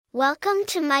Welcome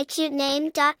to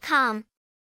mycutename.com.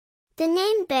 The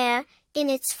name bear, in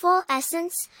its full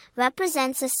essence,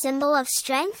 represents a symbol of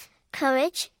strength,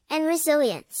 courage, and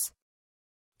resilience.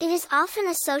 It is often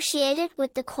associated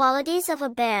with the qualities of a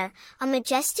bear, a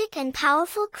majestic and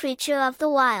powerful creature of the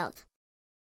wild.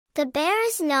 The bear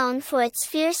is known for its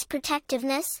fierce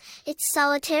protectiveness, its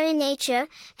solitary nature,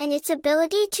 and its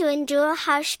ability to endure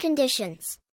harsh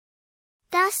conditions.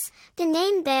 Thus, the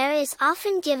name bear is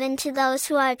often given to those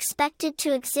who are expected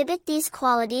to exhibit these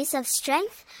qualities of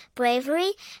strength,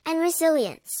 bravery, and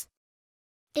resilience.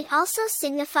 It also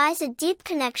signifies a deep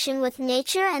connection with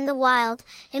nature and the wild,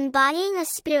 embodying a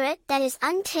spirit that is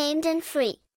untamed and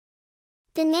free.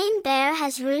 The name bear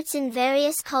has roots in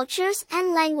various cultures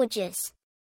and languages.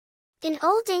 In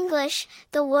Old English,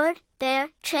 the word bear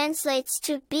translates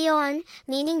to Bjorn,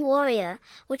 meaning warrior,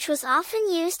 which was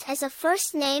often used as a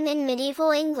first name in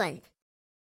medieval England.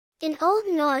 In Old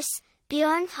Norse,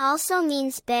 Bjorn also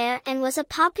means bear and was a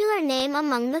popular name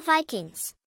among the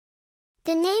Vikings.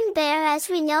 The name bear as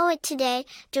we know it today,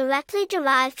 directly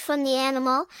derived from the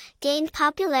animal, gained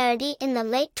popularity in the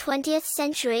late 20th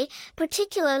century,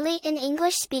 particularly in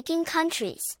English-speaking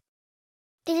countries.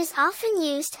 It is often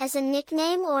used as a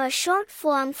nickname or a short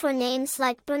form for names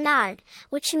like Bernard,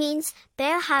 which means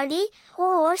bear hardy,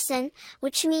 or Orson,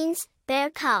 which means bear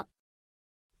cub.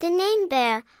 The name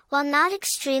bear, while not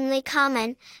extremely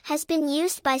common, has been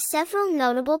used by several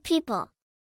notable people.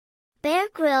 Bear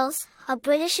Grylls, a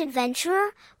British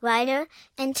adventurer, writer,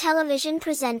 and television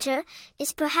presenter,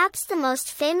 is perhaps the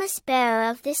most famous bearer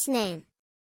of this name.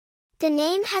 The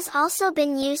name has also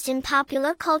been used in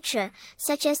popular culture,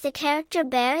 such as the character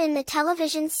Bear in the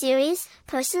television series,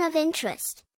 Person of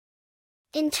Interest.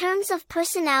 In terms of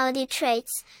personality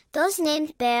traits, those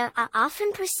named Bear are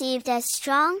often perceived as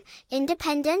strong,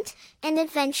 independent, and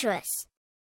adventurous.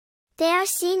 They are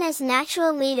seen as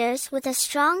natural leaders with a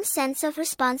strong sense of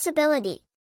responsibility.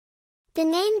 The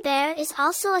name Bear is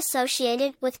also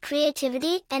associated with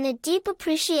creativity and a deep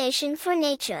appreciation for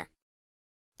nature.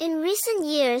 In recent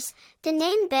years, the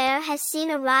name bear has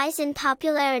seen a rise in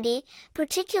popularity,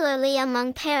 particularly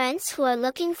among parents who are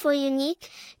looking for unique,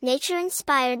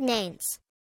 nature-inspired names.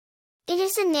 It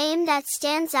is a name that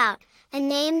stands out, a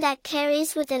name that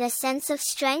carries with it a sense of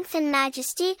strength and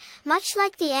majesty, much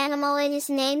like the animal it is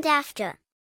named after.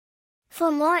 For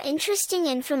more interesting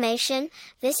information,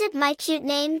 visit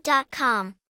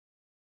mycutename.com.